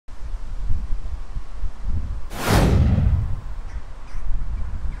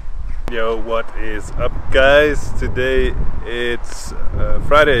Yo, what is up guys? Today it's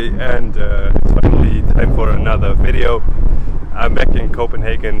Friday and it's finally time for another video. I'm back in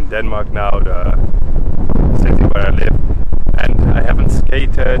Copenhagen, Denmark now, the city where I live, and I haven't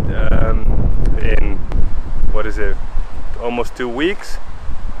skated in, what is it, almost 2 weeks.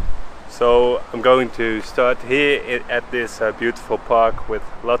 So I'm going to start here at this beautiful park with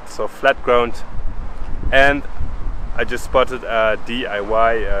lots of flat ground, and I just spotted a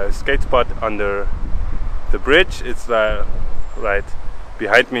DIY skate spot under the bridge. It's right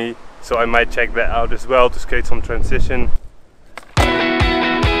behind me, so I might check that out as well to skate some transition.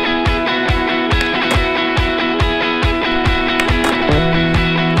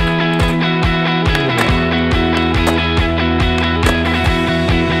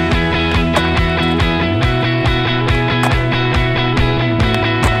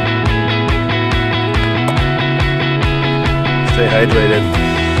 Stay hydrated.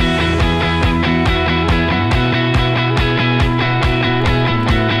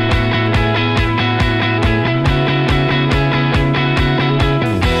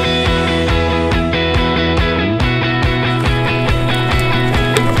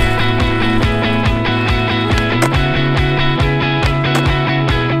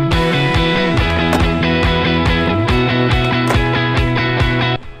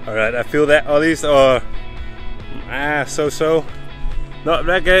 Alright, I feel that ollies are so not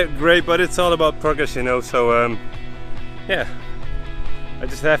that great, but it's all about progress, you know. So yeah, I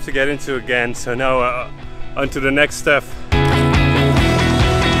just have to get into it again. So now on to the next stuff.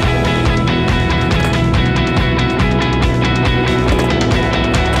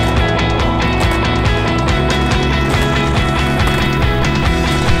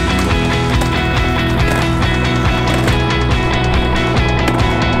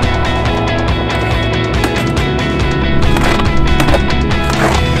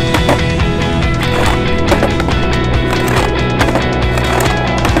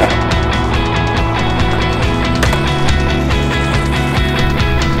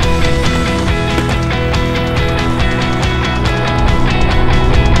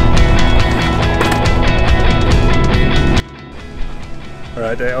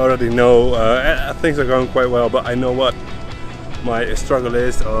 I already know things are going quite well, but I know what my struggle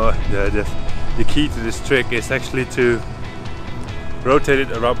is, or the key to this trick is actually to rotate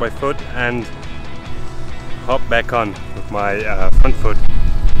it around my foot and hop back on with my front foot.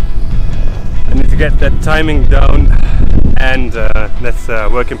 I need to get that timing down, and that's a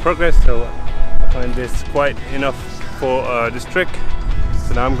work in progress, so I find this quite enough for this trick.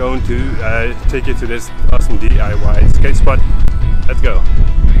 So now I'm going to take you to this awesome DIY skate spot. Let's go.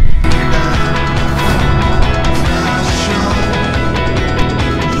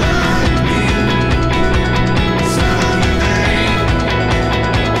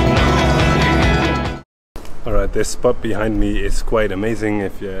 Alright, this spot behind me is quite amazing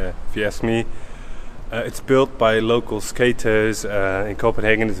if you ask me. It's built by local skaters. In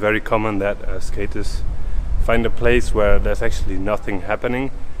Copenhagen it's very common that skaters find a place where there's actually nothing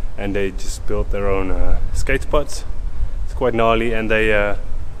happening and they just build their own skate spots. Quite gnarly, and they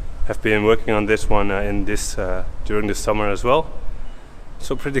have been working on this one during the summer as well.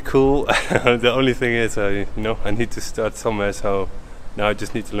 So pretty cool. The only thing is, you know, I need to start somewhere. So now I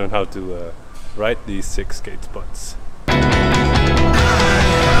just need to learn how to ride these 6 skate spots.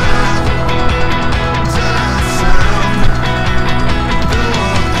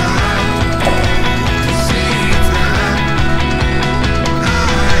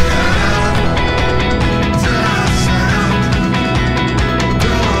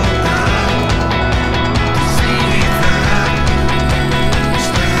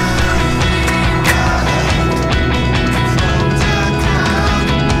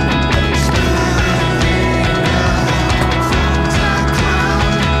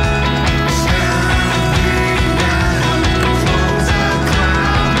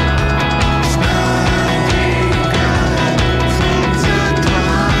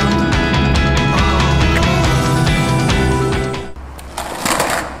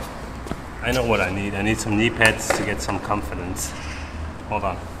 I know what I need. I need some knee pads to get some confidence. Hold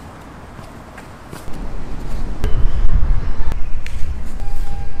on.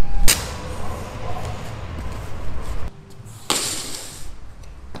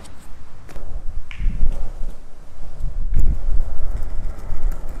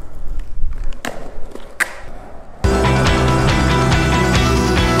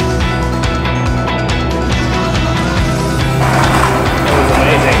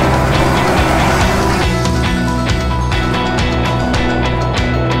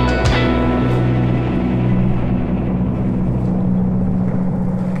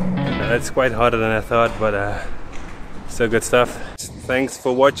 It's quite harder than I thought, but still good stuff. Thanks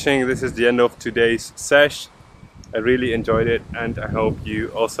for watching. This is the end of today's sesh. I really enjoyed it, and I hope you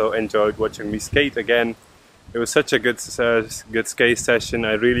also enjoyed watching me skate again. It was such a good skate session.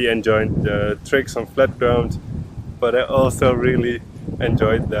 I really enjoyed the tricks on flat ground, but I also really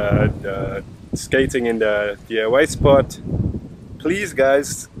enjoyed the skating in the DIY spot. Please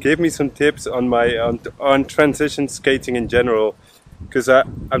guys, give me some tips on my on transition skating in general, because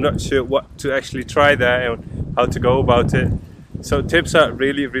I'm not sure what to actually try there and how to go about it. So tips are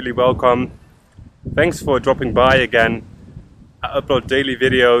really welcome. Thanks for dropping by again. I upload daily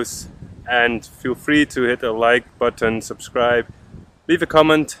videos, and feel free to hit the like button, subscribe, leave a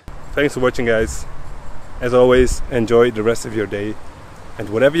comment. Thanks for watching guys. As always, enjoy the rest of your day, and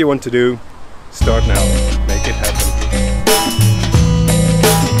whatever you want to do, start now. Make it happen.